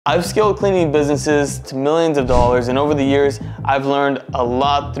I've scaled cleaning businesses to millions of dollars, and over the years, I've learned a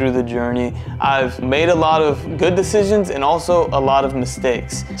lot through the journey. I've made a lot of good decisions and also a lot of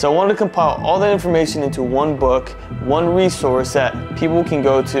mistakes. So I wanted to compile all that information into one book, one resource that people can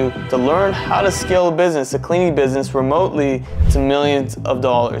go to learn how to scale a business, a cleaning business, remotely to millions of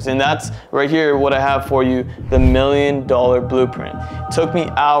dollars. And that's right here what I have for you, the $1 Million Blueprint. It took me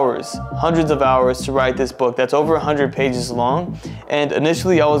hours, hundreds of hours to write this book. That's over 100 pages long. And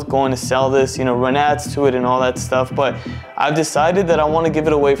initially I was going to sell this, run ads to it and all that stuff, but I've decided that I want to give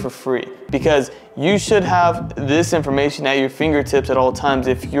it away for free because you should have this information at your fingertips at all times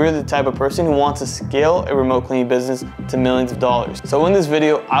if you're the type of person who wants to scale a remote cleaning business to millions of dollars. So in this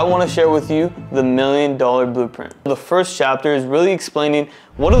video, I want to share with you the $1 Million Blueprint. The first chapter is really explaining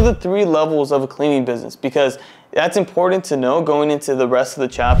what are the 3 levels of a cleaning business, because that's important to know going into the rest of the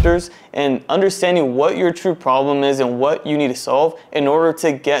chapters and understanding what your true problem is and what you need to solve in order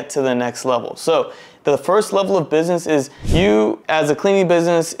to get to the next level. So the first level of business is you as a cleaning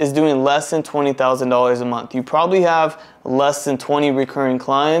business is doing less than $20,000 a month. You probably have less than 20 recurring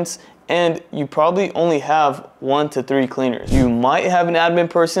clients, and you probably only have 1 to 3 cleaners. You might have an admin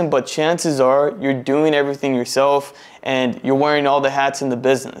person, but chances are you're doing everything yourself and you're wearing all the hats in the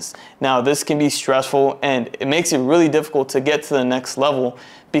business. Now, this can be stressful and it makes it really difficult to get to the next level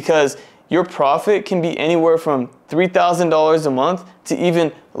because your profit can be anywhere from $3,000 a month to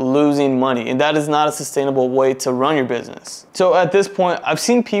even losing money. And that is not a sustainable way to run your business. So at this point, I've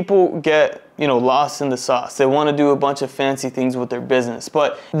seen people get lost in the sauce. They want to do a bunch of fancy things with their business.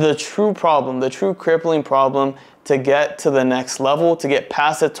 But the true problem, the true crippling problem to get to the next level, to get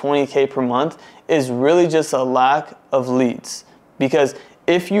past that 20K per month, is really just a lack of leads. Because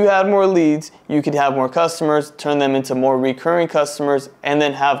if you had more leads, you could have more customers, turn them into more recurring customers, and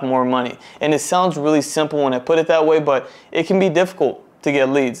then have more money. And it sounds really simple when I put it that way, but it can be difficult to get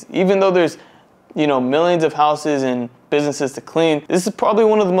leads. Even though there's millions of houses and businesses to clean, this is probably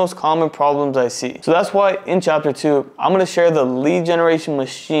one of the most common problems I see. So that's why in chapter 2, I'm gonna share the lead generation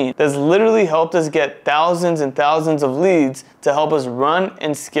machine that's literally helped us get thousands and thousands of leads to help us run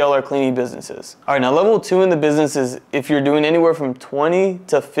and scale our cleaning businesses. All right, now level 2 in the business is if you're doing anywhere from $20,000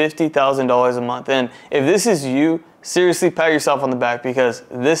 to $50,000 a month. And if this is you, seriously pat yourself on the back because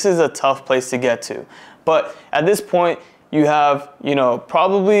this is a tough place to get to. But at this point, you have,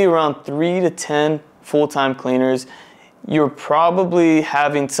 probably around 3 to 10 full-time cleaners. You're probably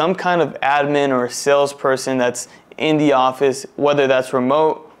having some kind of admin or a salesperson that's in the office, whether that's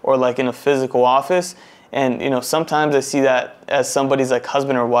remote or like in a physical office. And sometimes I see that as somebody's like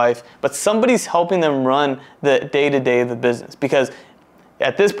husband or wife, but somebody's helping them run the day-to-day of the business, because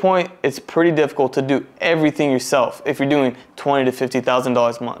at this point, it's pretty difficult to do everything yourself if you're doing $20,000 to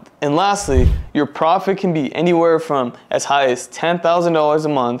 $50,000 a month. And lastly, your profit can be anywhere from as high as $10,000 a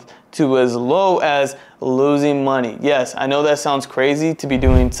month to as low as losing money. Yes, I know that sounds crazy to be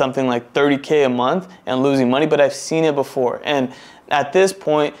doing something like $30K a month and losing money, but I've seen it before. And at this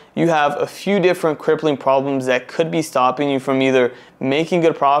point, you have a few different crippling problems that could be stopping you from either making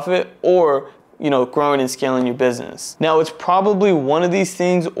good profit or growing and scaling your business. Now, it's probably one of these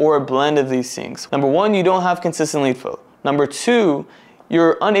things or a blend of these things. Number 1, you don't have consistent lead flow. Number 2,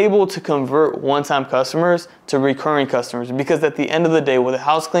 you're unable to convert one-time customers to recurring customers, because at the end of the day, with a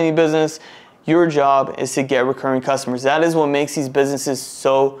house cleaning business, your job is to get recurring customers. That is what makes these businesses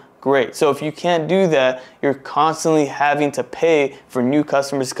so great. So if you can't do that, you're constantly having to pay for new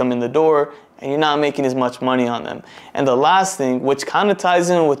customers to come in the door, and you're not making as much money on them. And the last thing, which kind of ties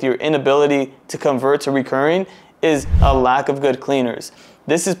in with your inability to convert to recurring, is a lack of good cleaners.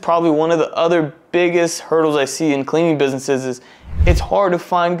 This is probably one of the other biggest hurdles I see in cleaning businesses is it's hard to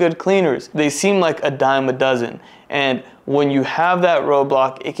find good cleaners. They seem like a dime a dozen. And when you have that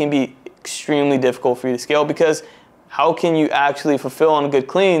roadblock, it can be extremely difficult for you to scale, because how can you actually fulfill on good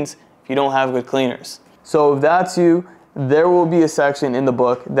cleans if you don't have good cleaners? So if that's you, there will be a section in the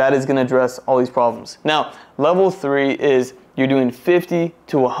book that is going to address all these problems. Now, level 3 is you're doing $50,000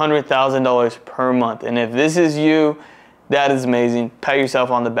 to $100,000 per month. And if this is you, that is amazing. Pat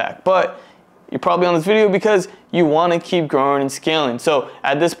yourself on the back. But you're probably on this video because you want to keep growing and scaling. So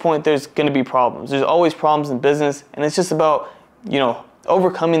at this point, there's going to be problems. There's always problems in business, and it's just about,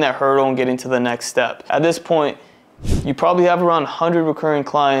 overcoming that hurdle and getting to the next step. At this point, you probably have around 100 recurring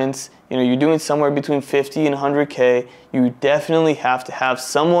clients. You're doing somewhere between 50 and 100K. You definitely have to have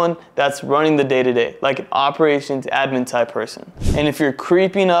someone that's running the day-to-day, like an operations admin type person. And if you're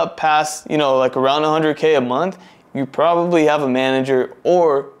creeping up past, like around 100K a month, you probably have a manager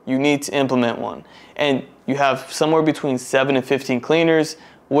or you need to implement one. And you have somewhere between 7 and 15 cleaners,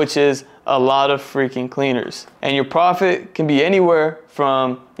 which is a lot of freaking cleaners. And your profit can be anywhere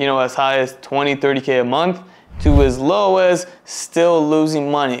from, as high as 20, 30K a month to as low as still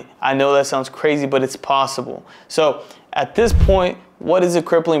losing money. I know that sounds crazy, but it's possible. So at this point, what is a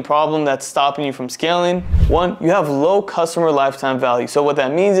crippling problem that's stopping you from scaling? One, you have low customer lifetime value. So what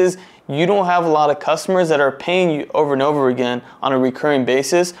that means is you don't have a lot of customers that are paying you over and over again on a recurring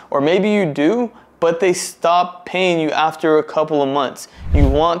basis, or maybe you do, but they stop paying you after a couple of months. You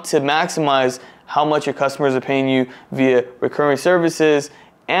want to maximize how much your customers are paying you via recurring services,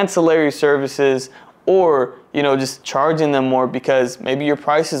 ancillary services, or just charging them more because maybe your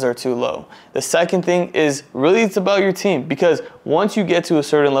prices are too low. The second thing is really it's about your team, because once you get to a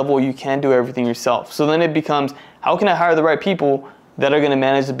certain level, you can't do everything yourself. So then it becomes, how can I hire the right people that are going to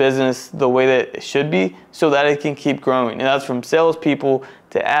manage the business the way that it should be so that it can keep growing? And that's from salespeople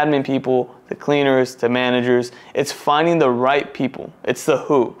to admin people, to cleaners, to managers. It's finding the right people. It's the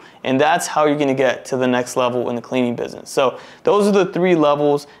who. And that's how you're going to get to the next level in the cleaning business. So those are the 3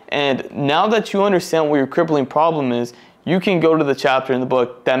 levels. And now that you understand what your crippling problem is, you can go to the chapter in the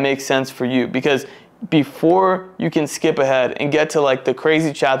book that makes sense for you. Because before you can skip ahead and get to like the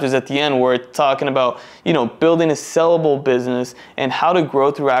crazy chapters at the end where it's talking about, building a sellable business and how to grow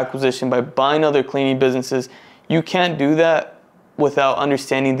through acquisition by buying other cleaning businesses, you can't do that without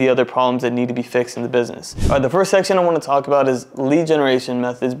understanding the other problems that need to be fixed in the business. All right, the first section I want to talk about is lead generation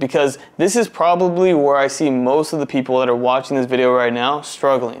methods, because this is probably where I see most of the people that are watching this video right now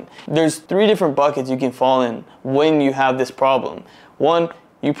struggling. There's 3 different buckets you can fall in when you have this problem. One,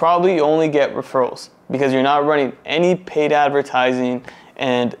 you probably only get referrals because you're not running any paid advertising,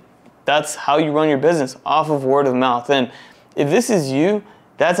 and that's how you run your business, off of word of mouth. And if this is you,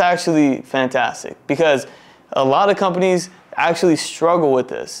 that's actually fantastic, because a lot of companies actually struggle with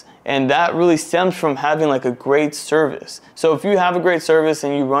this, and that really stems from having like a great service. So if you have a great service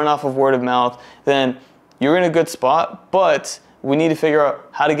and you run off of word of mouth, then you're in a good spot, but we need to figure out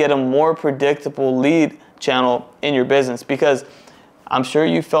how to get a more predictable lead channel in your business, because I'm sure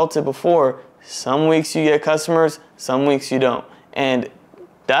you felt it before. Some weeks you get customers, some weeks you don't. And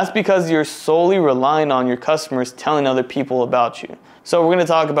that's because you're solely relying on your customers telling other people about you. So we're going to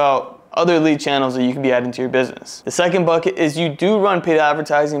talk about other lead channels that you can be adding to your business. The second bucket is you do run paid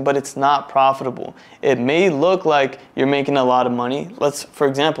advertising, but it's not profitable. It may look like you're making a lot of money. For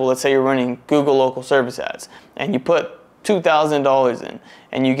example, let's say you're running Google local service ads and you put $2,000 in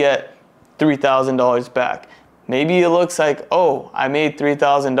and you get $3,000 back. Maybe it looks like, oh, I made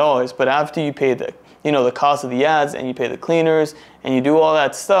 $3,000, but after you pay the cost of the ads and you pay the cleaners and you do all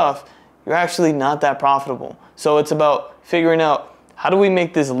that stuff, you're actually not that profitable. So it's about figuring out, how do we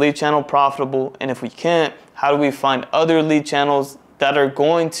make this lead channel profitable? And if we can't, how do we find other lead channels that are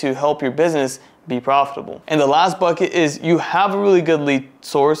going to help your business be profitable? And the last bucket is you have a really good lead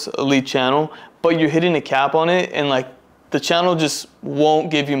source, a lead channel, but you're hitting a cap on it, and like the channel just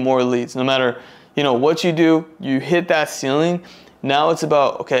won't give you more leads. No matter what you do, you hit that ceiling. Now it's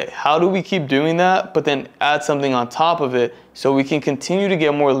about, okay, how do we keep doing that, but then add something on top of it so we can continue to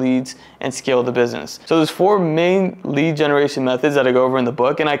get more leads and scale the business. So there's 4 main lead generation methods that I go over in the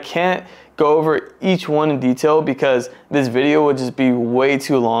book, and I can't go over each one in detail because this video would just be way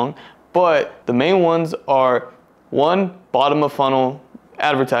too long. But the main ones are: 1, bottom of funnel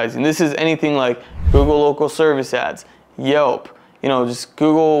advertising. This is anything like Google local service ads, Yelp, just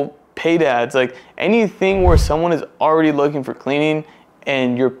Google paid ads, like anything where someone is already looking for cleaning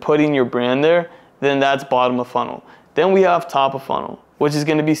and you're putting your brand there, then that's bottom of funnel. Then we have top of funnel, which is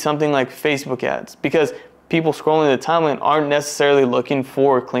going to be something like Facebook ads, because people scrolling the timeline aren't necessarily looking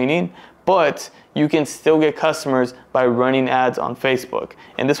for cleaning, but you can still get customers by running ads on Facebook.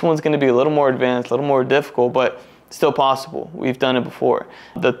 And this one's going to be a little more advanced, a little more difficult, but still possible. We've done it before.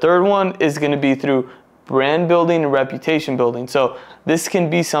 The third one is going to be through brand building and reputation building. So this can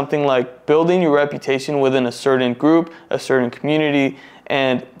be something like building your reputation within a certain group, a certain community,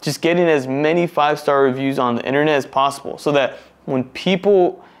 and just getting as many 5-star reviews on the internet as possible, so that when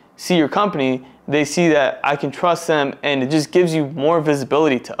people see your company, they see that I can trust them, and it just gives you more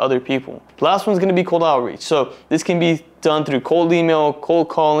visibility to other people. The last one's gonna be cold outreach. So this can be done through cold email, cold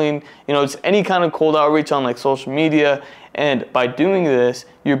calling, just any kind of cold outreach on like social media. And by doing this,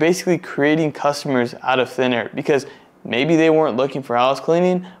 you're basically creating customers out of thin air, because maybe they weren't looking for house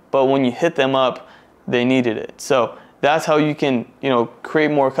cleaning, but when you hit them up, they needed it. So that's how you can, create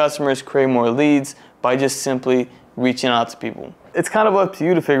more customers, create more leads by just simply reaching out to people. It's kind of up to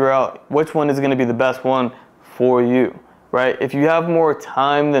you to figure out which one is going to be the best one for you, right? If you have more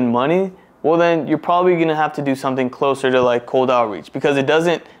time than money, well then you're probably going to have to do something closer to like cold outreach, because it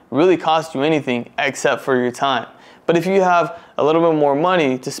doesn't really cost you anything except for your time. But if you have a little bit more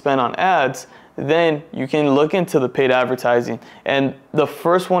money to spend on ads, then you can look into the paid advertising. And the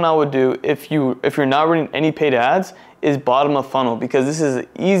first one I would do if you're not running any paid ads is bottom of funnel, because this is the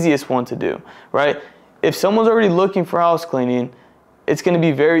easiest one to do, right? If someone's already looking for house cleaning, it's going to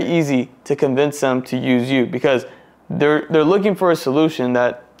be very easy to convince them to use you, because they're looking for a solution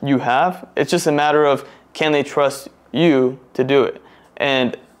that you have. It's just a matter of, can they trust you to do it?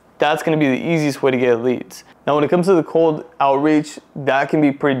 And that's going to be the easiest way to get leads. Now, when it comes to the cold outreach, that can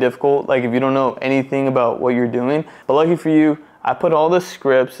be pretty difficult, like if you don't know anything about what you're doing. But lucky for you, I put all the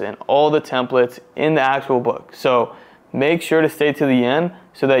scripts and all the templates in the actual book. So make sure to stay to the end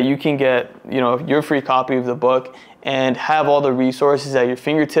so that you can get, your free copy of the book and have all the resources at your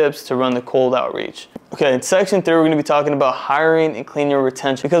fingertips to run the cold outreach. Okay, in section 3, we're going to be talking about hiring and cleaner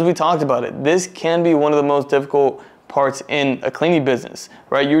retention, because we talked about it. This can be one of the most difficult parts in a cleaning business,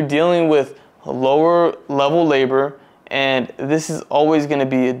 right? You're dealing with lower level labor, and this is always going to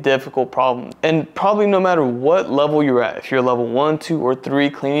be a difficult problem. And probably no matter what level you're at, if you're level 1, 2, or 3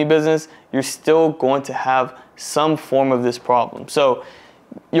 cleaning business, you're still going to have some form of this problem. So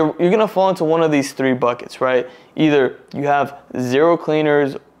you're going to fall into one of these 3 buckets, right? Either you have 0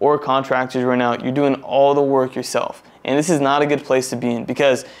 cleaners or contractors right now. You're doing all the work yourself. And this is not a good place to be in,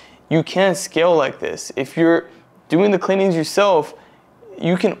 because you can't scale like this. If you're doing the cleanings yourself,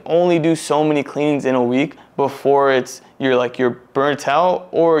 you can only do so many cleanings in a week before you're burnt out,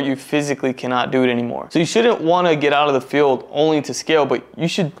 or you physically cannot do it anymore. So you shouldn't want to get out of the field only to scale, but you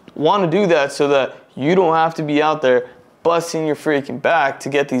should want to do that so that you don't have to be out there busting your freaking back to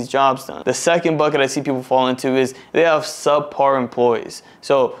get these jobs done. The second bucket I see people fall into is they have subpar employees.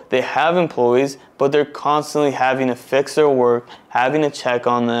 So they have employees, but they're constantly having to fix their work, having to check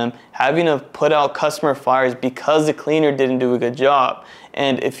on them, having to put out customer fires because the cleaner didn't do a good job.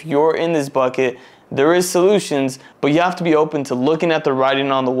 And if you're in this bucket, there is solutions, but you have to be open to looking at the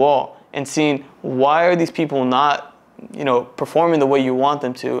writing on the wall and seeing, why are these people not performing the way you want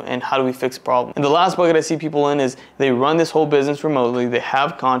them to, and how do we fix the problem? And the last bucket I see people in is they run this whole business remotely, they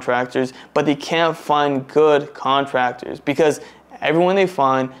have contractors, but they can't find good contractors, because everyone they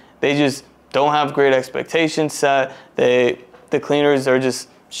find, they just don't have great expectations set. The cleaners are just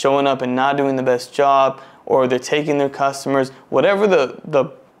showing up and not doing the best job, or they're taking their customers. Whatever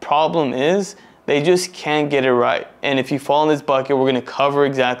the problem is, they just can't get it right. And if you fall in this bucket, we're gonna cover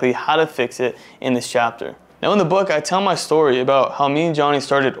exactly how to fix it in this chapter. Now in the book, I tell my story about how me and Johnny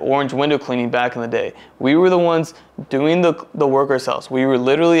started Orange window cleaning back in the day. We were the ones doing the work ourselves. We were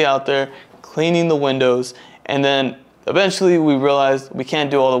literally out there cleaning the windows, and then eventually we realized we can't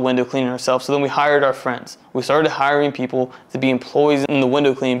do all the window cleaning ourselves, so then we hired our friends. We started hiring people to be employees in the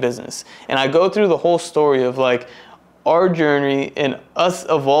window cleaning business. And I go through the whole story of like our journey and us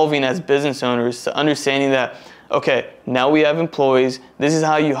evolving as business owners to understanding that, okay, now we have employees, this is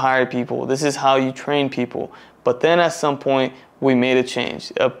how you hire people, this is how you train people. But then at some point, we made a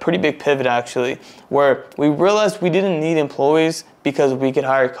change, a pretty big pivot actually, where we realized we didn't need employees because we could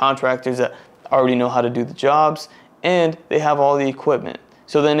hire contractors that already know how to do the jobs and they have all the equipment.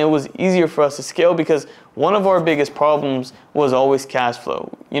 So then it was easier for us to scale, because one of our biggest problems was always cash flow.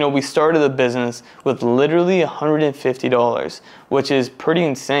 We started the business with literally $150, which is pretty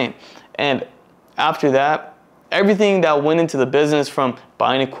insane. And after that, everything that went into the business, from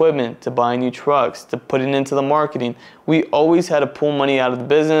buying equipment to buying new trucks to putting into the marketing, we always had to pull money out of the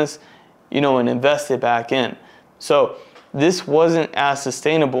business, and invest it back in. So this wasn't as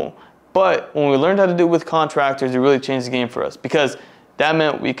sustainable. But when we learned how to do it with contractors, it really changed the game for us, because that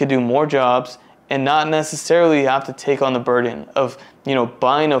meant we could do more jobs and not necessarily have to take on the burden of,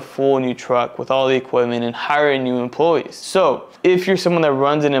 buying a full new truck with all the equipment and hiring new employees. So if you're someone that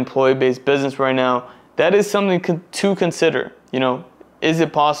runs an employee-based business right now, that is something to consider. Is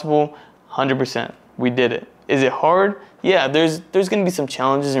it possible? 100%. We did it. Is it hard? Yeah, there's going to be some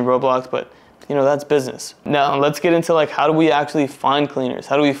challenges and roadblocks, but that's business. Now let's get into how do we actually find cleaners?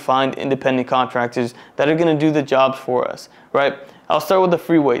 How do we find independent contractors that are going to do the jobs for us, right? I'll start with the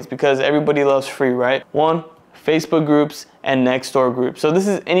free ways, because everybody loves free, right? 1, Facebook groups and Nextdoor groups. So this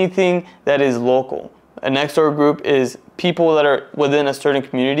is anything that is local. A Nextdoor group is people that are within a certain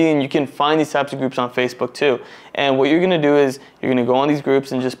community, and you can find these types of groups on Facebook too. And what you're gonna do is you're gonna go on these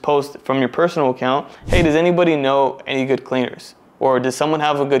groups and just post from your personal account, hey, does anybody know any good cleaners? Or does someone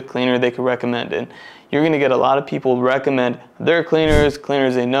have a good cleaner they could recommend? And you're gonna get a lot of people recommend their cleaners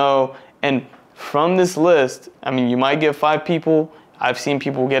they know. And from this list, you might get 5 people. I've seen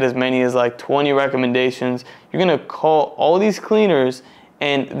people get as many as 20 recommendations. You're gonna call all these cleaners,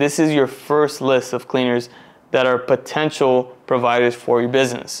 and this is your first list of cleaners that are potential providers for your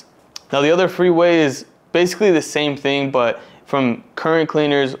business. Now the other free way is basically the same thing, but from current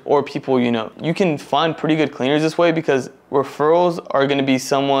cleaners or people you know. You can find pretty good cleaners this way because referrals are going to be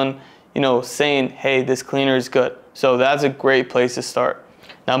someone, you know, saying, hey, this cleaner is good. So that's a great place to start.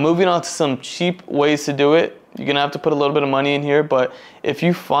 Now moving on to some cheap ways to do it. You're going to have to put a little bit of money in here, but if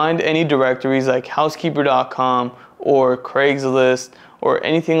you find any directories like housekeeper.com or Craigslist or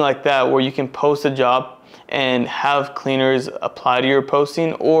anything like that where you can post a job and have cleaners apply to your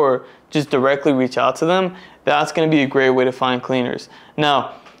posting or just directly reach out to them, that's going to be a great way to find cleaners.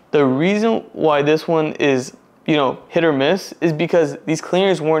 Now, the reason why this one is, you know, hit or miss is because these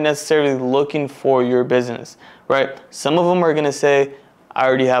cleaners weren't necessarily looking for your business, right? Some of them are going to say, I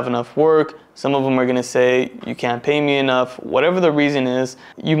already have enough work. Some of them are going to say, you can't pay me enough. Whatever the reason is,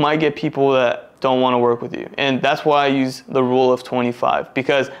 you might get people that don't want to work with you. And that's why I use the rule of 25,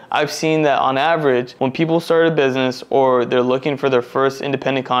 because I've seen that on average, when people start a business or they're looking for their first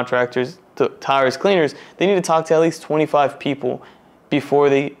independent contractors to hire as cleaners, they need to talk to at least 25 people before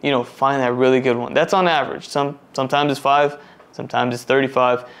they, you know, find that really good one. That's on average. Sometimes it's 5, sometimes it's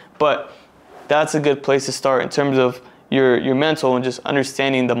 35, but that's a good place to start in terms of your mental and just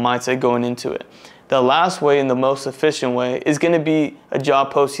understanding the mindset going into it. The last way and the most efficient way is going to be a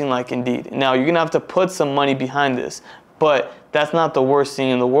job posting like Indeed. Now, you're going to have to put some money behind this, but that's not the worst thing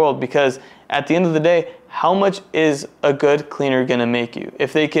in the world, because at the end of the day, how much is a good cleaner going to make you?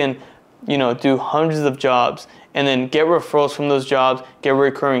 If they can, you know, do hundreds of jobs and then get referrals from those jobs, get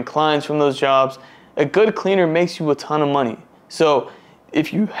recurring clients from those jobs, a good cleaner makes you a ton of money. So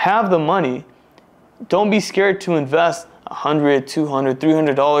if you have the money, don't be scared to invest $100, $200,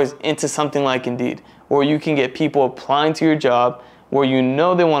 $300 into something like Indeed, where you can get people applying to your job, where you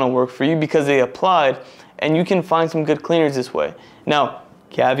know they want to work for you because they applied, and you can find some good cleaners this way. Now,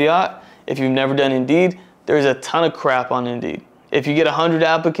 caveat, if you've never done Indeed, there's a ton of crap on Indeed. If you get 100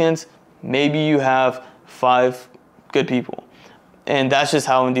 applicants, maybe you have 5 good people. And that's just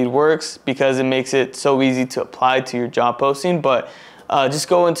how Indeed works, because it makes it so easy to apply to your job posting. But just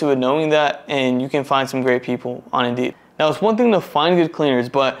go into it knowing that, and you can find some great people on Indeed. Now, it's one thing to find good cleaners,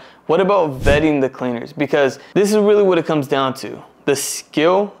 but what about vetting the cleaners? Because this is really what it comes down to. The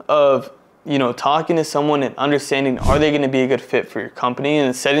skill of, you know, talking to someone and understanding, are they going to be a good fit for your company,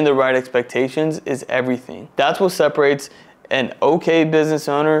 and setting the right expectations is everything. That's what separates an okay business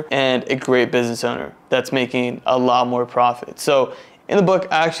owner and a great business owner that's making a lot more profit. So in the book,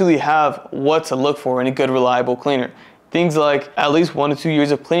 I actually have what to look for in a good, reliable cleaner. Things like at least 1 to 2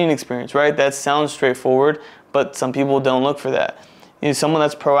 years of cleaning experience, right? That sounds straightforward, but some people don't look for that. You know, someone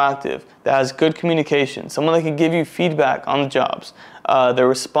that's proactive, that has good communication, someone that can give you feedback on the jobs. They're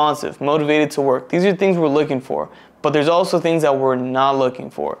responsive, motivated to work. These are things we're looking for, but there's also things that we're not looking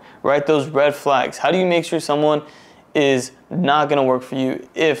for, right? Those red flags. How do you make sure someone is not going to work for you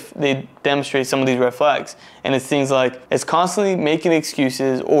if they demonstrate some of these red flags? And it's things like, it's constantly making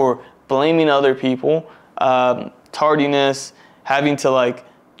excuses or blaming other people, tardiness, having to like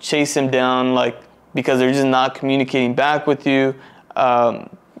chase them down, like because they're just not communicating back with you.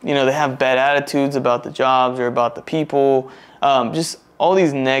 You know, they have bad attitudes about the jobs or about the people, just all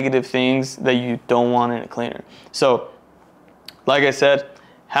these negative things that you don't want in a cleaner. So like I said,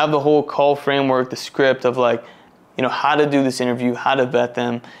 have the whole call framework, the script of like, you know, how to do this interview, how to vet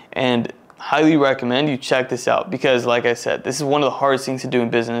them, and highly recommend you check this out, because like I said, this is one of the hardest things to do in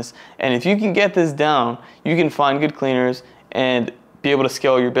business. And if you can get this down, you can find good cleaners and be able to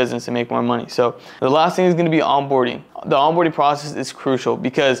scale your business and make more money. So the last thing is going to be onboarding. The onboarding process is crucial,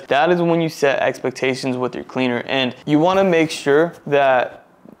 because that is when you set expectations with your cleaner, and you want to make sure that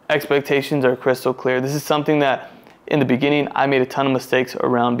expectations are crystal clear. This is something that in the beginning I made a ton of mistakes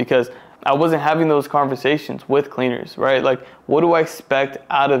around, because I wasn't having those conversations with cleaners, right? Like, what do I expect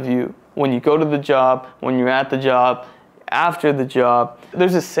out of you when you go to the job, when you're at the job, after the job?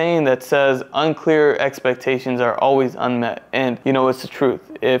 There's a saying that says unclear expectations are always unmet. And you know, it's the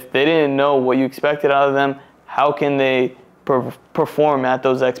truth. If they didn't know what you expected out of them, how can they perform at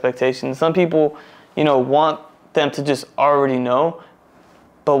those expectations? Some people, you know, want them to just already know,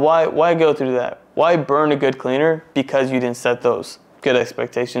 but why go through that? Why burn a good cleaner because you didn't set those good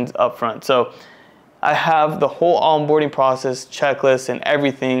expectations up front? So I have the whole onboarding process, checklist, and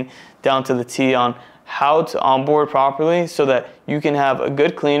everything down to the T on how to onboard properly so that you can have a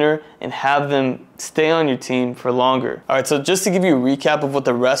good cleaner and have them stay on your team for longer. All right, so just to give you a recap of what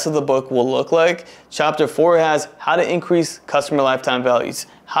the rest of the book will look like, chapter 4 has how to increase customer lifetime values,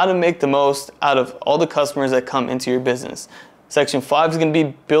 how to make the most out of all the customers that come into your business. Section 5 is going to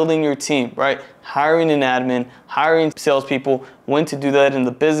be building your team, right? Hiring an admin, hiring salespeople, when to do that in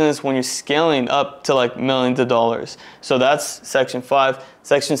the business when you're scaling up to like millions of dollars. So that's Section 5.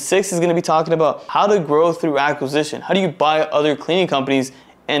 Section 6 is going to be talking about how to grow through acquisition. How do you buy other cleaning companies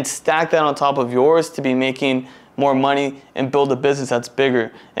and stack that on top of yours to be making more money and build a business that's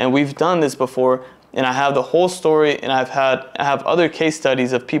bigger? And we've done this before. And I have the whole story, and I have other case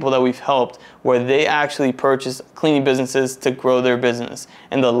studies of people that we've helped where they actually purchase cleaning businesses to grow their business.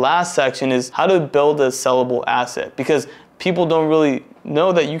 And the last section is how to build a sellable asset, because people don't really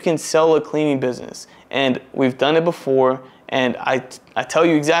know that you can sell a cleaning business. And we've done it before, and I tell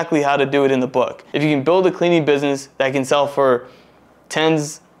you exactly how to do it in the book. If you can build a cleaning business that can sell for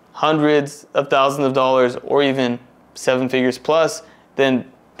tens, hundreds of thousands of dollars, or even 7 figures plus, then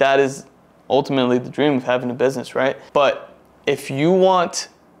that is ultimately the dream of having a business, right? But if you want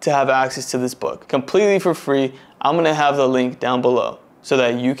to have access to this book completely for free, I'm gonna have the link down below so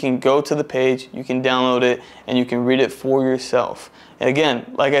that you can go to the page, you can download it, and you can read it for yourself. And again,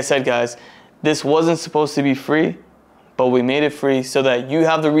 like I said, guys, this wasn't supposed to be free, but we made it free so that you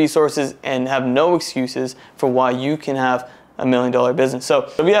have the resources and have no excuses for why you can have $1 million business. So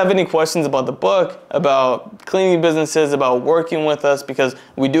if you have any questions about the book, about cleaning businesses, about working with us, because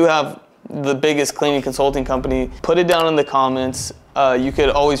we do have the biggest cleaning consulting company, put it down in the comments. You could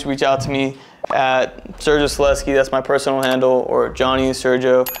always reach out to me at Sergio Selesky, that's my personal handle, or Johnny is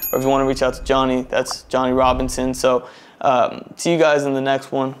Sergio, or if you want to reach out to Johnny, that's Johnny Robinson. So see you guys in the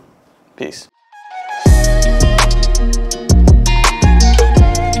next one. Peace.